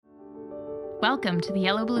Welcome to the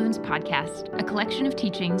Yellow Balloons Podcast, a collection of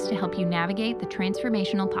teachings to help you navigate the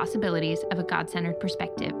transformational possibilities of a God-centered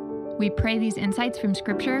perspective. We pray these insights from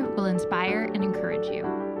Scripture will inspire and encourage you.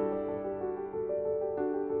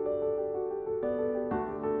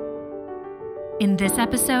 In this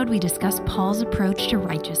episode, we discuss Paul's approach to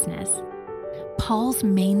righteousness. Paul's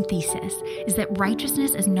main thesis is that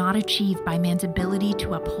righteousness is not achieved by man's ability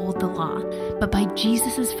to uphold the law, but by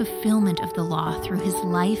Jesus' fulfillment of the law through his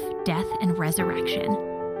life, death, and resurrection.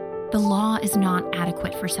 The law is not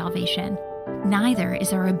adequate for salvation. Neither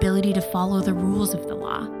is our ability to follow the rules of the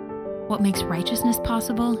law. What makes righteousness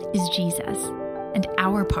possible is Jesus, and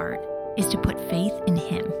our part is to put faith in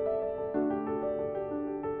him.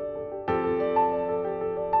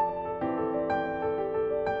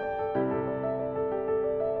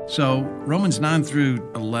 So Romans 9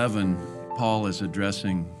 through 11, Paul is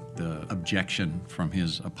addressing the objection from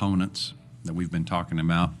his opponents that we've been talking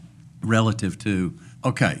about relative to,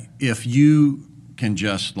 okay, if you can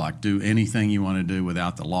just do anything you want to do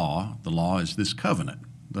without the law is this covenant.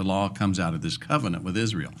 The law comes out of this covenant with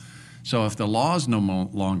Israel. So if the law is no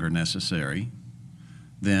longer necessary,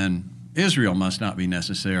 then Israel must not be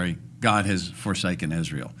necessary. God has forsaken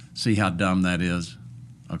Israel. See how dumb that is?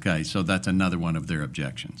 Okay, so that's another one of their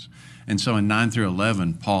objections. And so in 9 through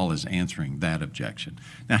 11, Paul is answering that objection.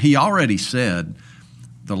 Now, he already said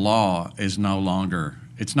the law is no longer,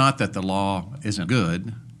 it's not that the law isn't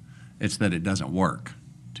good, it's that it doesn't work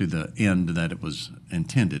to the end that it was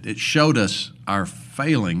intended. It showed us our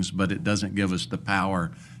failings, but it doesn't give us the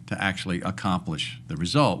power to actually accomplish the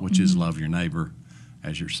result, which is love your neighbor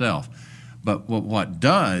as yourself. But what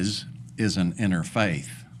does is an inner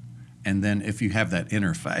faith. And then if you have that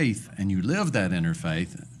inner faith and you live that inner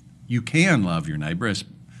faith, you can love your neighbor,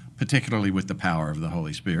 particularly with the power of the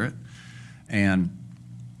Holy Spirit. And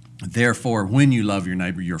therefore, when you love your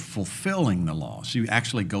neighbor, you're fulfilling the law. So you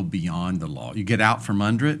actually go beyond the law. You get out from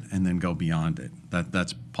under it and then go beyond it.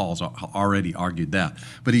 That's Paul's already argued that.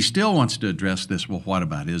 But he still wants to address this, well, what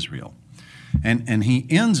about Israel? And he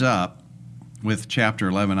ends up with chapter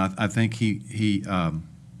 11. I think he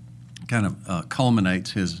kind of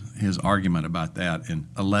culminates his argument about that in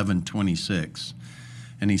 11:26.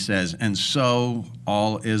 And he says, and so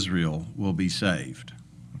all Israel will be saved.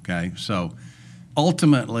 Okay, so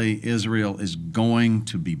ultimately Israel is going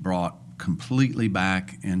to be brought completely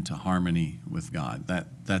back into harmony with God.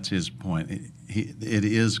 That's his point. It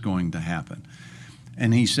is going to happen.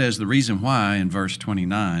 And he says the reason why in verse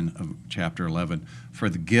 29 of chapter 11, for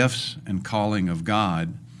the gifts and calling of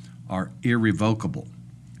God are irrevocable.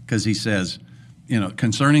 Because he says,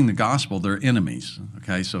 concerning the gospel, they're enemies.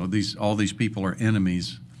 Okay, so all these people are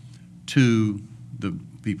enemies to the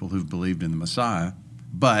people who've believed in the Messiah.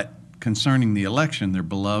 But concerning the election, they're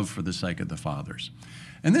beloved for the sake of the fathers.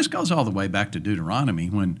 And this goes all the way back to Deuteronomy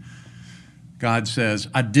when God says,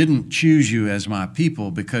 I didn't choose you as my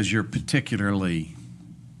people because you're particularly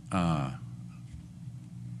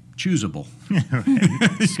choosable.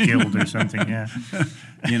 Skilled or something, yeah.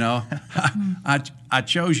 I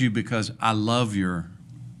chose you because I love your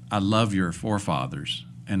forefathers,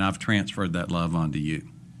 and I've transferred that love onto you.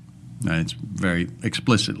 Now, it's very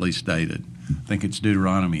explicitly stated. I think it's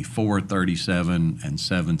Deuteronomy 4:37 and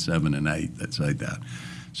 7, and 8 that say that.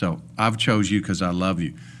 So I've chose you because I love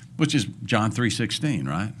you, which is John 3:16,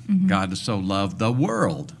 right? Mm-hmm. God has so loved the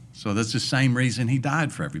world. So that's the same reason he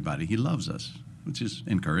died for everybody. He loves us, which is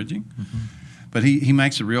encouraging. Mm-hmm. But he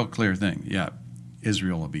makes a real clear thing. Yeah,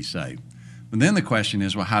 Israel will be saved. But then the question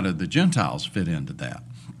is, well, how did the Gentiles fit into that?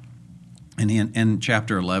 And in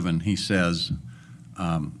chapter 11, he says,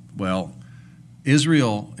 well,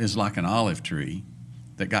 Israel is like an olive tree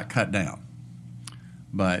that got cut down.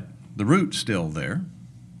 But the root's still there.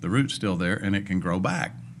 The root's still there, and it can grow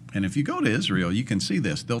back. And if you go to Israel, you can see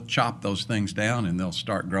this. They'll chop those things down, and they'll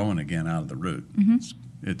start growing again out of the root. Mm-hmm.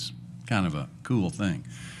 It's kind of a cool thing.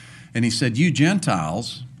 And he said, you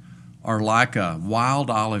Gentiles are like a wild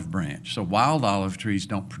olive branch. So wild olive trees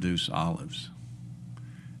don't produce olives.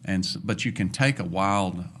 But you can take a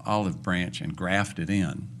wild olive branch and graft it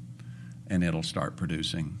in, and it'll start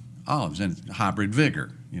producing olives. And it's hybrid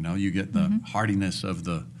vigor. You get the hardiness of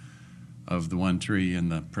the one tree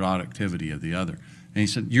and the productivity of the other. And he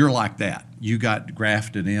said, you're like that. You got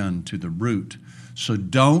grafted into the root. So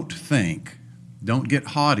don't get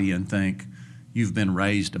haughty and think you've been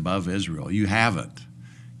raised above Israel. You haven't.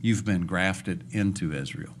 You've been grafted into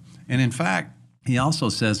Israel. And in fact, he also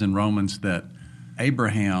says in Romans that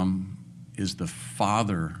Abraham is the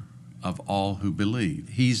father of all who believe.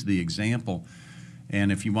 He's the example.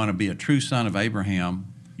 And if you want to be a true son of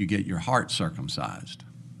Abraham, you get your heart circumcised,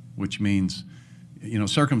 which means,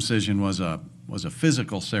 circumcision was a was a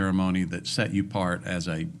physical ceremony that set you apart as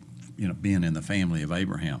being in the family of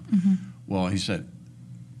Abraham. Well, he said,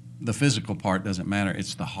 the physical part doesn't matter.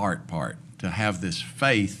 It's the heart part. To have this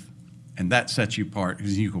faith, and that sets you apart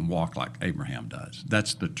because you can walk like Abraham does.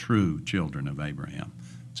 That's the true children of Abraham.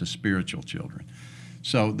 It's a spiritual children.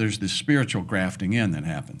 So there's this spiritual grafting in that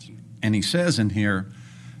happens. And he says in here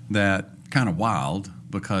that kind of wild,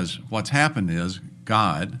 because what's happened is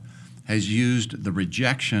God has used the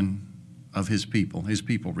rejection of his people. His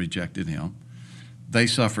people rejected him. They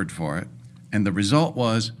suffered for it. And the result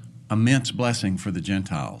was immense blessing for the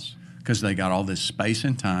Gentiles because they got all this space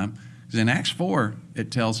and time. Because in Acts 4,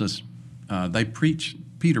 it tells us,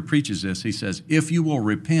 Peter preaches this. He says, if you will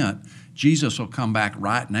repent, Jesus will come back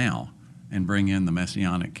right now and bring in the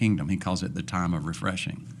Messianic kingdom. He calls it the time of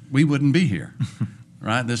refreshing. We wouldn't be here,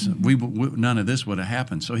 right? None of this would have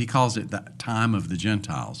happened. So he calls it the time of the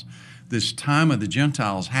Gentiles. This time of the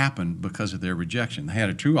Gentiles happened because of their rejection. They had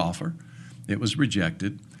a true offer. It was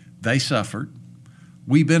rejected. They suffered.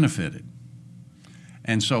 We benefited.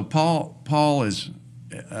 And so Paul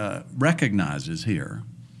recognizes here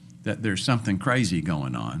that there's something crazy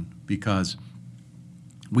going on because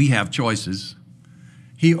we have choices.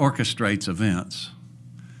 He orchestrates events,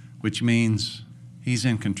 which means he's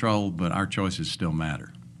in control, but our choices still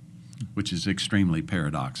matter, which is extremely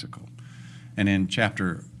paradoxical. And in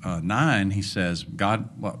chapter 9, he says, God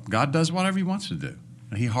does whatever he wants to do.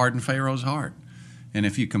 He hardened Pharaoh's heart. And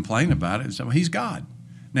if you complain about it, he's God.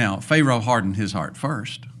 Now, Pharaoh hardened his heart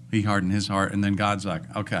first. He hardened his heart, and then God's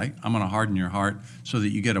like, okay, I'm going to harden your heart so that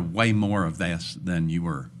you get a way more of this than you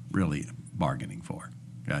were really bargaining for.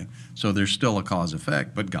 Okay, so there's still a cause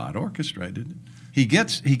effect, but God orchestrated it. He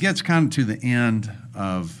gets kind of to the end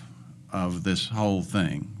of this whole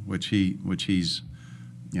thing, which he's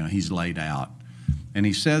laid out, and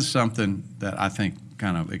he says something that I think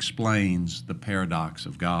kind of explains the paradox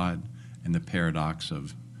of God and the paradox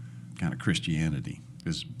of kind of Christianity.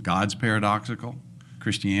 Because God's paradoxical,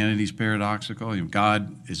 Christianity's paradoxical.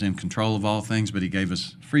 God is in control of all things, but he gave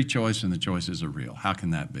us free choice, and the choices are real. How can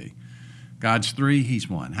that be? God's three, he's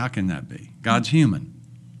one. How can that be? God's human,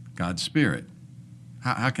 God's spirit.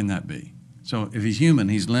 How can that be? So if he's human,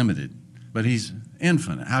 he's limited, but he's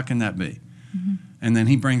infinite. How can that be? Mm-hmm. And then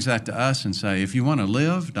he brings that to us and say, if you want to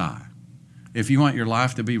live, die. If you want your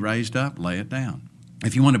life to be raised up, lay it down.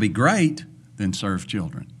 If you want to be great, then serve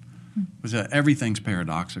children. Mm-hmm. Everything's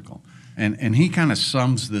paradoxical. And he kind of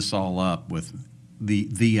sums this all up with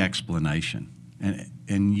the explanation.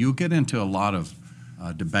 And you'll get into a lot of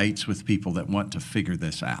debates with people that want to figure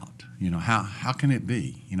this out. How can it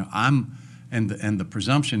be? And the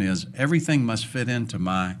presumption is everything must fit into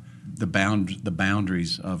the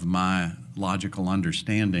boundaries of my logical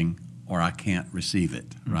understanding, or I can't receive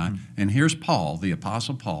it, right? Mm-hmm. And here's Paul, the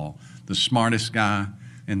Apostle Paul, the smartest guy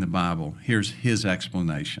in the Bible. Here's his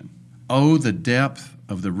explanation. Oh, the depth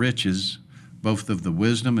of the riches, both of the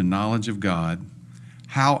wisdom and knowledge of God.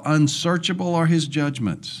 How unsearchable are his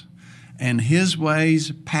judgments, and his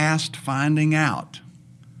ways past finding out.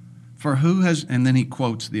 For who has, and then he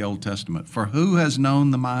quotes the Old Testament, for who has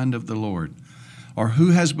known the mind of the Lord, or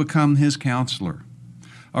who has become his counselor,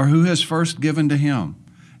 or who has first given to him,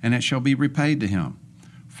 and it shall be repaid to him.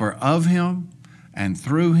 For of him, and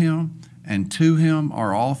through him, and to him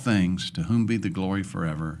are all things, to whom be the glory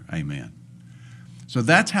forever. Amen. So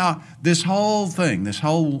that's how this whole thing,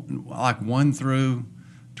 like 1 through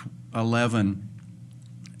 11,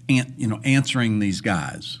 answering these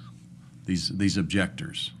guys, these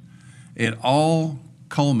objectors, it all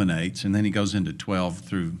culminates, and then he goes into 12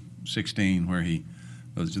 through 16 where he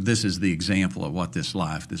goes, this is the example of what this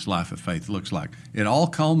life of faith looks like. It all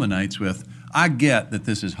culminates with, I get that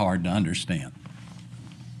this is hard to understand.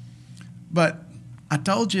 But I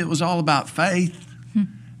told you it was all about faith,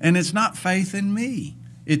 and it's not faith in me.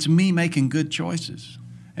 It's me making good choices.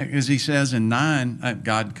 As he says in 9,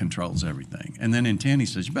 God controls everything. And then in 10, he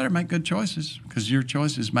says, you better make good choices because your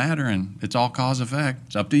choices matter, and it's all cause effect.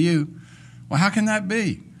 It's up to you. Well, how can that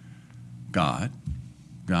be? God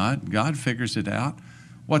figures it out.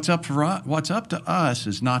 What's up to us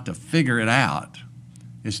is not to figure it out.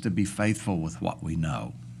 It's to be faithful with what we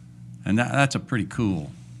know. And that's a pretty cool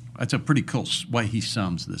way he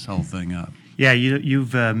sums this whole thing up. Yeah,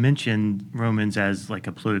 you've mentioned Romans as like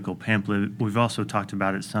a political pamphlet. We've also talked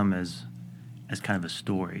about it some as kind of a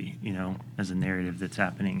story, as a narrative that's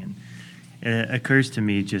happening. And it occurs to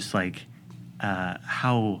me just like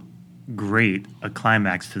how great a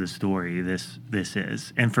climax to the story this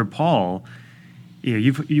is. And for Paul,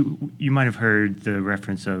 you might have heard the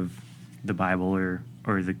reference of the Bible or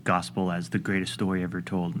the gospel as the greatest story ever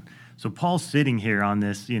told. So Paul's sitting here on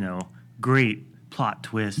this, great plot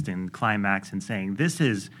twist and climax and saying, this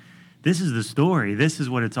is the story. This is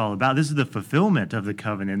what it's all about. This is the fulfillment of the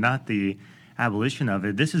covenant, not the abolition of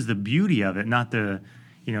it. This is the beauty of it, not the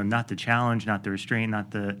challenge, not the restraint,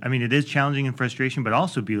 it is challenging and frustration, but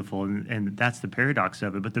also beautiful, and that's the paradox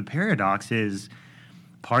of it. But the paradox is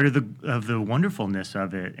part of the wonderfulness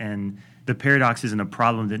of it, and the paradox isn't a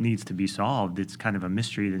problem that needs to be solved. It's kind of a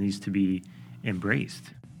mystery that needs to be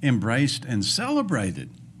embraced and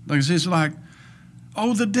celebrated. It's like,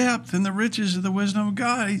 oh, the depth and the riches of the wisdom of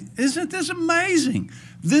God. Isn't this amazing?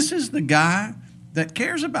 This is the guy that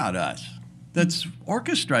cares about us, that's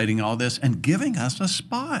orchestrating all this and giving us a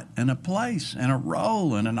spot and a place and a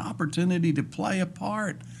role and an opportunity to play a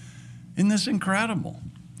part. Isn't this incredible?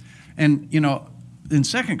 And, in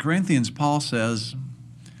 2 Corinthians, Paul says,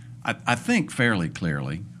 I think fairly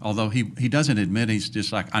clearly, although he doesn't admit, he's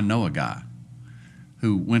just like, I know a guy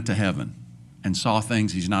who went to heaven and saw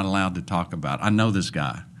things he's not allowed to talk about. I know this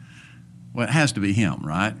guy. Well, it has to be him,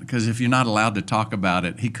 right? Because if you're not allowed to talk about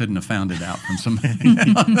it, he couldn't have found it out from somebody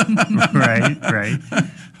else. Right.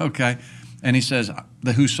 Okay. And he says,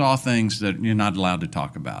 who saw things that you're not allowed to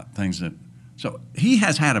talk about, so he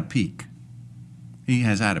has had a peek. He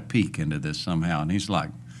has had a peek into this somehow, and he's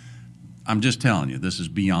like, I'm just telling you, this is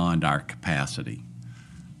beyond our capacity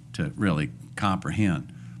to really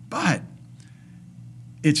comprehend. But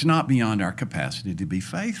it's not beyond our capacity to be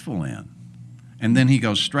faithful in. And then he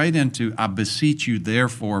goes straight into, I beseech you,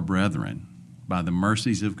 therefore, brethren, by the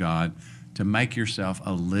mercies of God, to make yourself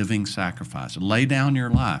a living sacrifice. Lay down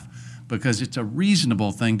your life, because it's a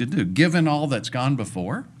reasonable thing to do. Given all that's gone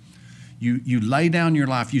before, you lay down your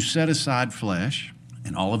life, you set aside flesh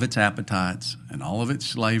and all of its appetites and all of its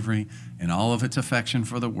slavery and all of its affection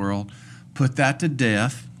for the world, put that to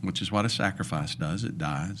death, which is what a sacrifice does, it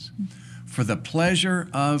dies, for the pleasure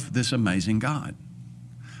of this amazing God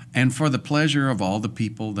and for the pleasure of all the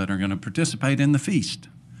people that are going to participate in the feast.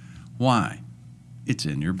 Why? It's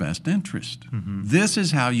in your best interest. Mm-hmm. This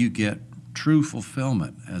is how you get true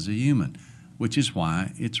fulfillment as a human, which is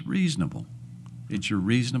why it's reasonable. It's your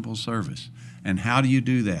reasonable service. And how do you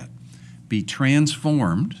do that? Be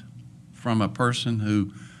transformed from a person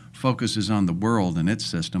who focuses on the world and its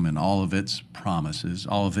system and all of its promises,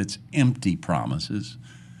 all of its empty promises,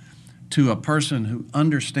 to a person who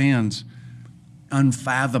understands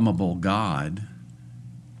unfathomable God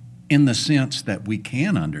in the sense that we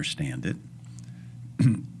can understand it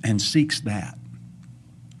and seeks that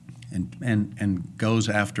and goes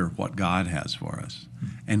after what God has for us.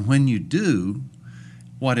 And when you do,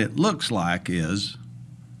 what it looks like is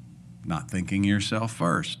not thinking yourself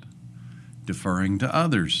first, deferring to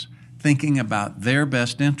others, thinking about their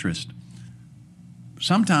best interest.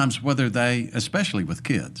 Sometimes whether they, especially with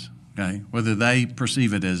kids, okay, whether they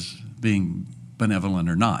perceive it as being benevolent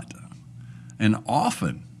or not. And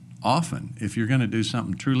often, if you're going to do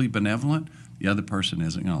something truly benevolent, the other person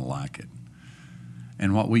isn't going to like it.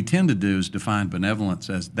 And what we tend to do is define benevolence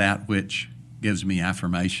as that which gives me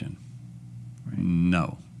affirmation. Right.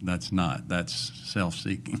 No, that's not. That's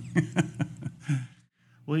self-seeking.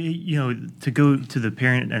 Well, to go to the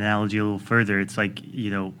parent analogy a little further, it's like,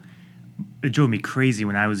 it drove me crazy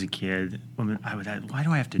when I was a kid. I would ask, why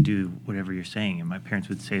do I have to do whatever you're saying? And my parents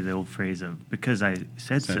would say the old phrase of, because I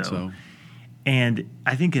said so. And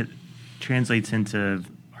I think it translates into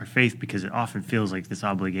our faith because it often feels like this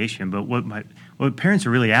obligation. But what parents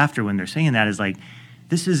are really after when they're saying that is like,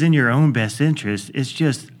 this is in your own best interest. It's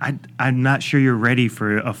just, I'm not sure you're ready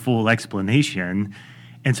for a full explanation.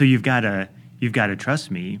 And so you've got to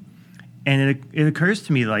trust me. And it occurs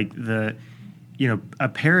to me like a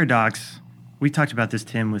paradox. We talked about this,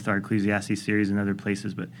 Tim, with our Ecclesiastes series and other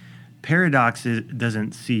places, but paradox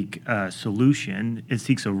doesn't seek a solution; it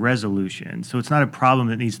seeks a resolution. So it's not a problem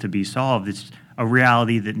that needs to be solved; it's a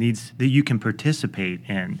reality that you can participate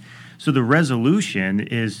in. So the resolution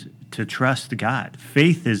is to trust God.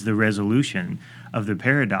 Faith is the resolution of the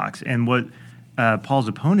paradox, and what Paul's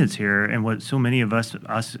opponents here, and what so many of us,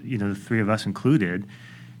 the three of us included,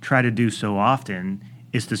 try to do so often,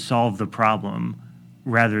 is to solve the problem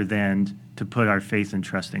rather than to put our faith and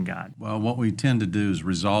trust in God. Well, what we tend to do is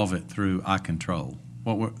resolve it through I control.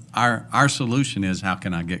 Our solution is, how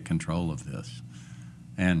can I get control of this?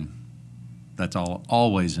 And that's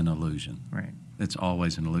always an illusion. Right. It's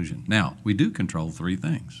always an illusion. Now, we do control three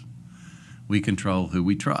things. We control who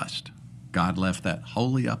we trust. God left that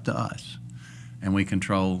wholly up to us. And we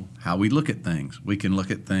control how we look at things. We can look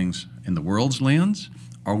at things in the world's lens,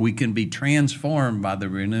 or we can be transformed by the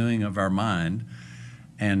renewing of our mind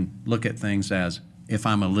and look at things as, if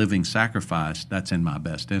I'm a living sacrifice, that's in my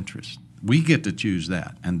best interest. We get to choose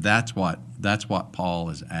that, and that's what Paul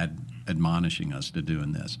is admonishing us to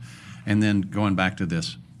doing this. And then going back to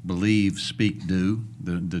this believe, speak, do,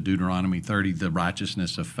 the Deuteronomy 30, the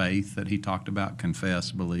righteousness of faith that he talked about,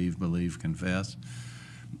 confess, believe, confess.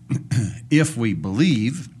 If we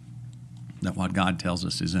believe that what God tells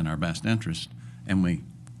us is in our best interest, and we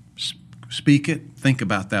speak it, think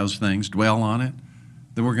about those things, dwell on it,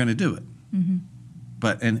 then we're going to do it. Mm-hmm.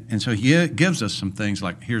 But and so he gives us some things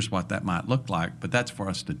like, here's what that might look like, but that's for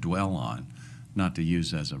us to dwell on, not to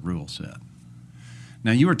use as a rule set.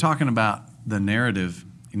 Now, you were talking about the narrative.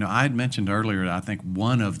 I had mentioned earlier, I think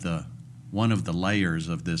one of the layers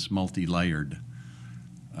of this multi-layered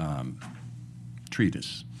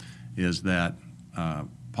treatise is that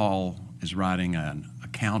Paul is writing a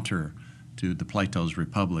counter to the Plato's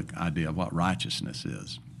Republic idea of what righteousness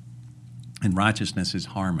is. And righteousness is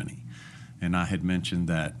harmony. And I had mentioned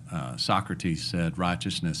that Socrates said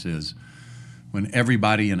righteousness is when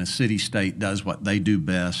everybody in a city-state does what they do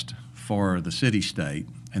best for the city-state,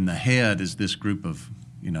 and the head is this group of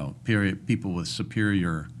people with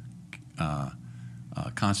superior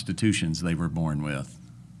constitutions they were born with,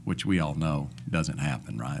 which we all know doesn't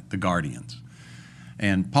happen, right? The guardians.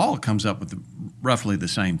 And Paul comes up with roughly the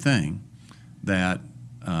same thing, that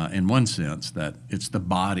in one sense, that it's the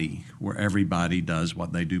body where everybody does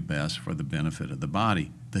what they do best for the benefit of the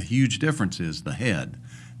body. The huge difference is the head.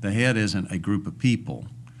 The head isn't a group of people.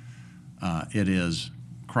 It is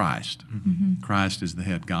Christ. Mm-hmm. Christ is the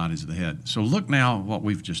head. God is the head. So look now at what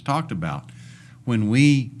we've just talked about. When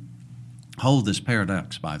we hold this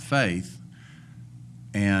paradox by faith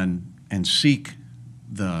and seek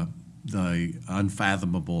the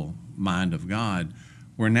unfathomable mind of God,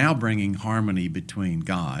 we're now bringing harmony between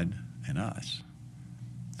God and us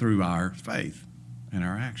through our faith and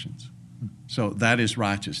our actions. So that is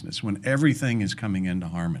righteousness, when everything is coming into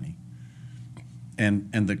harmony.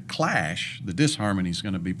 And the clash, the disharmony, is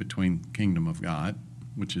going to be between kingdom of God,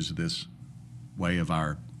 which is this way of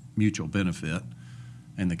our mutual benefit,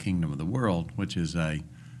 and the kingdom of the world, which is a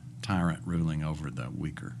tyrant ruling over the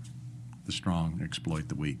weaker. The strong exploit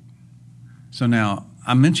the weak. So now,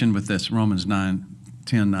 I mentioned with this Romans 9,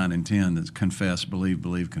 10, 9, and 10, that confess,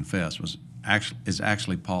 believe, confess, is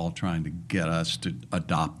actually Paul trying to get us to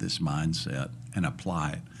adopt this mindset and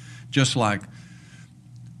apply it. Just like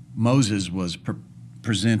Moses was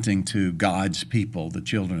presenting to God's people, the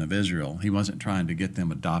children of Israel, he wasn't trying to get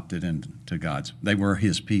them adopted into God's. They were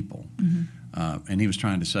his people. Mm-hmm. And he was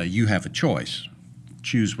trying to say, you have a choice.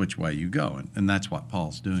 Choose which way you go. And that's what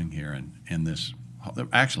Paul's doing here in this,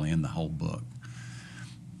 actually in the whole book.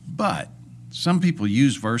 But some people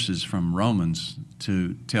use verses from Romans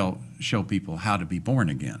to show people how to be born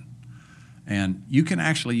again. And you can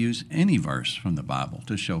actually use any verse from the Bible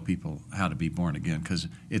to show people how to be born again, because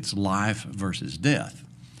it's life versus death.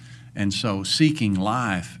 And so seeking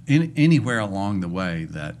life, anywhere along the way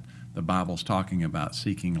that the Bible's talking about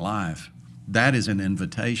seeking life, that is an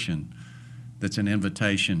invitation. That's an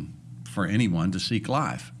invitation for anyone to seek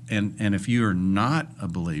life. And if you're not a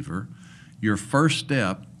believer, your first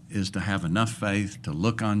step is to have enough faith to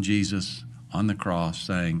look on Jesus on the cross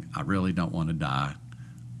saying, I really don't want to die.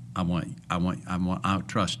 I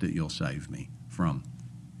trust that you'll save me from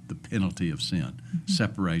the penalty of sin, mm-hmm.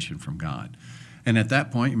 separation from God. And at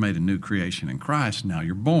that point, you made a new creation in Christ. Now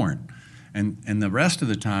you're born. And the rest of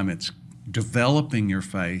the time, it's developing your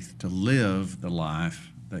faith to live the life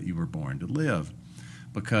that you were born to live.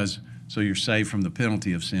 So you're saved from the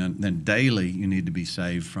penalty of sin. Then daily, you need to be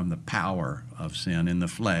saved from the power of sin in the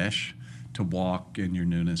flesh to walk in your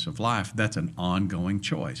newness of life. That's an ongoing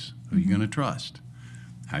choice. Who are you going to trust?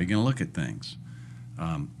 How are you going to look at things?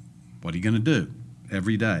 What are you going to do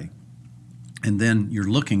every day? And then you're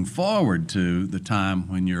looking forward to the time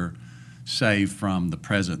when you're saved from the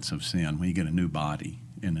presence of sin, when you get a new body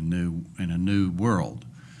in a new world.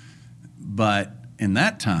 But in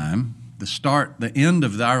that time, the end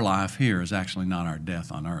of our life here is actually not our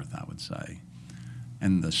death on earth, I would say.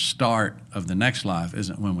 And the start of the next life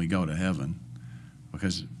isn't when we go to heaven,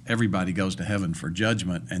 because everybody goes to heaven for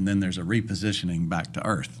judgment, and then there's a repositioning back to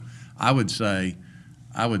earth. I would say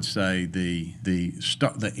the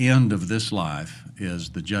end of this life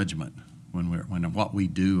is the judgment, when what we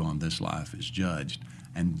do on this life is judged,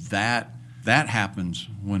 and that happens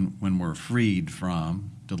when we're freed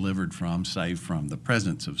from, delivered from, saved from the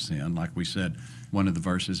presence of sin. Like we said, one of the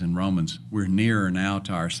verses in Romans, we're nearer now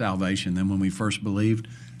to our salvation than when we first believed.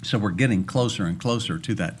 So we're getting closer and closer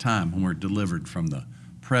to that time when we're delivered from the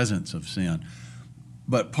presence of sin.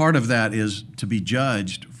 But part of that is to be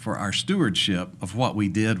judged for our stewardship of what we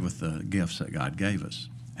did with the gifts that God gave us.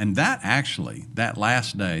 And that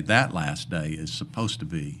last day is supposed to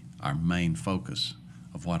be our main focus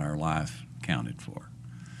of what our life counted for.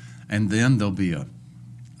 And then there'll be a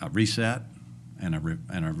reset and a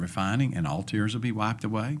refining, and all tears will be wiped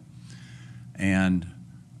away, and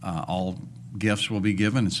all gifts will be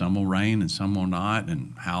given, and some will reign and some will not,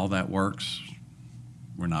 and how that works,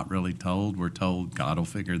 we're not really told. We're told God will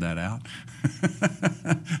figure that out.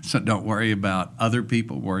 So don't worry about other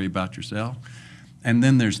people, worry about yourself. And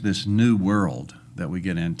then there's this new world that we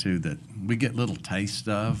get into that we get little tastes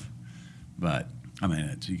of, but I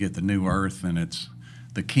mean, you get the new earth, and it's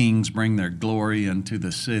the kings bring their glory into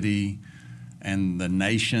the city, and the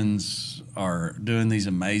nations are doing these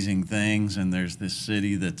amazing things, and there's this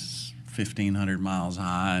city that's 1,500 miles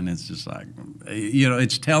high, and it's just like,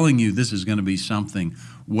 it's telling you this is going to be something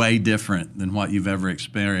way different than what you've ever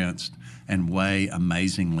experienced and way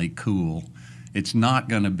amazingly cool. It's not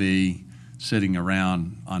going to be sitting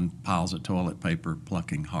around on piles of toilet paper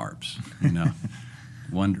plucking harps,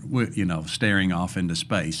 staring off into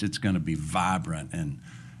space. It's going to be vibrant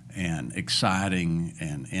and exciting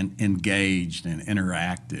and engaged and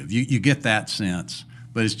interactive. You get that sense,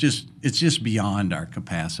 but it's just beyond our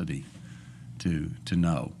capacity to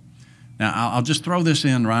know. Now, I'll just throw this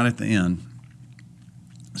in right at the end.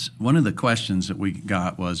 One of the questions that we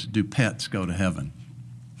got was, do pets go to heaven?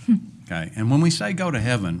 Okay, and when we say go to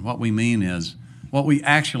heaven, what we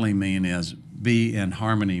actually mean is be in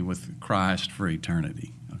harmony with Christ for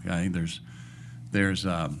eternity. Okay, this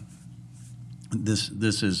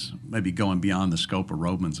is maybe going beyond the scope of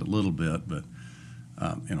Romans a little bit, but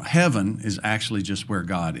heaven is actually just where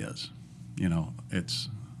God is.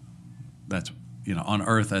 That's on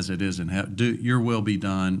earth as it is in heaven. Your will be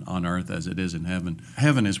done on earth as it is in heaven.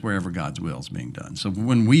 Heaven is wherever God's will is being done. So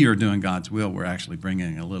when we are doing God's will, we're actually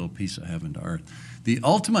bringing a little piece of heaven to earth. The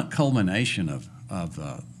ultimate culmination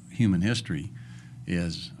of human history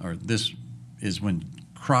is when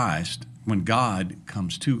God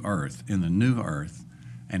comes to earth in the new earth,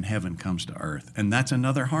 and heaven comes to earth. And that's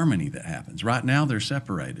another harmony that happens. Right now, they're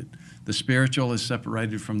separated. The spiritual is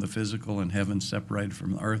separated from the physical, and heaven's separated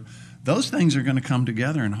from the earth. Those things are going to come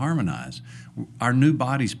together and harmonize. Our new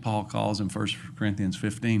bodies, Paul calls in 1 Corinthians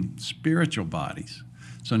 15, spiritual bodies.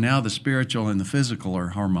 So now the spiritual and the physical are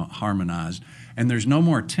harmonized, and there's no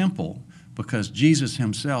more temple because Jesus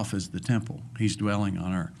himself is the temple. He's dwelling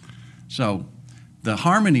on earth. So the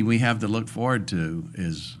harmony we have to look forward to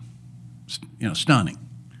is, stunning.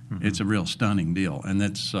 Mm-hmm. It's a real stunning deal, and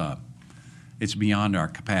it's beyond our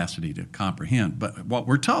capacity to comprehend. But what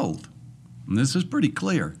we're told, and this is pretty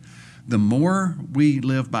clear, the more we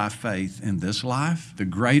live by faith in this life, the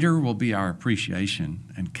greater will be our appreciation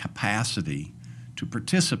and capacity to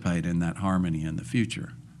participate in that harmony in the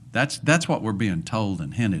future. That's what we're being told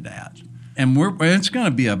and hinted at. And it's going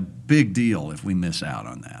to be a big deal if we miss out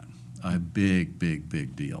on that. A big, big,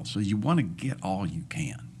 big deal. So you want to get all you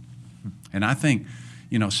can. And I think,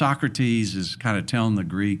 Socrates is kind of telling the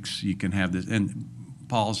Greeks you can have this, and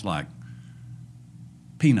Paul's like,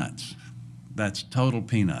 peanuts. That's total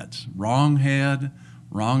peanuts. Wrong head,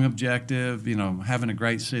 wrong objective, having a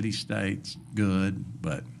great city-state's good,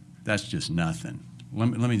 but that's just nothing. Let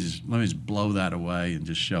me just blow that away and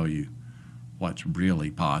just show you what's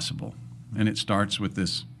really possible. And it starts with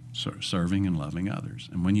this serving and loving others.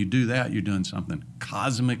 And when you do that, you're doing something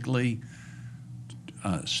cosmically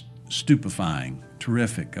stupefying,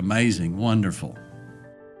 terrific, amazing, wonderful.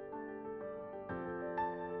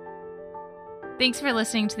 Thanks for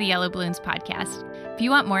listening to the Yellow Balloons podcast. If you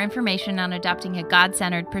want more information on adopting a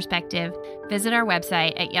God-centered perspective, visit our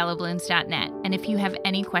website at yellowballoons.net. And if you have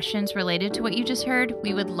any questions related to what you just heard,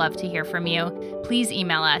 we would love to hear from you. Please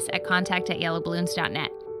email us at contact@yellowballoons.net.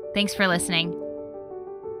 Thanks for listening.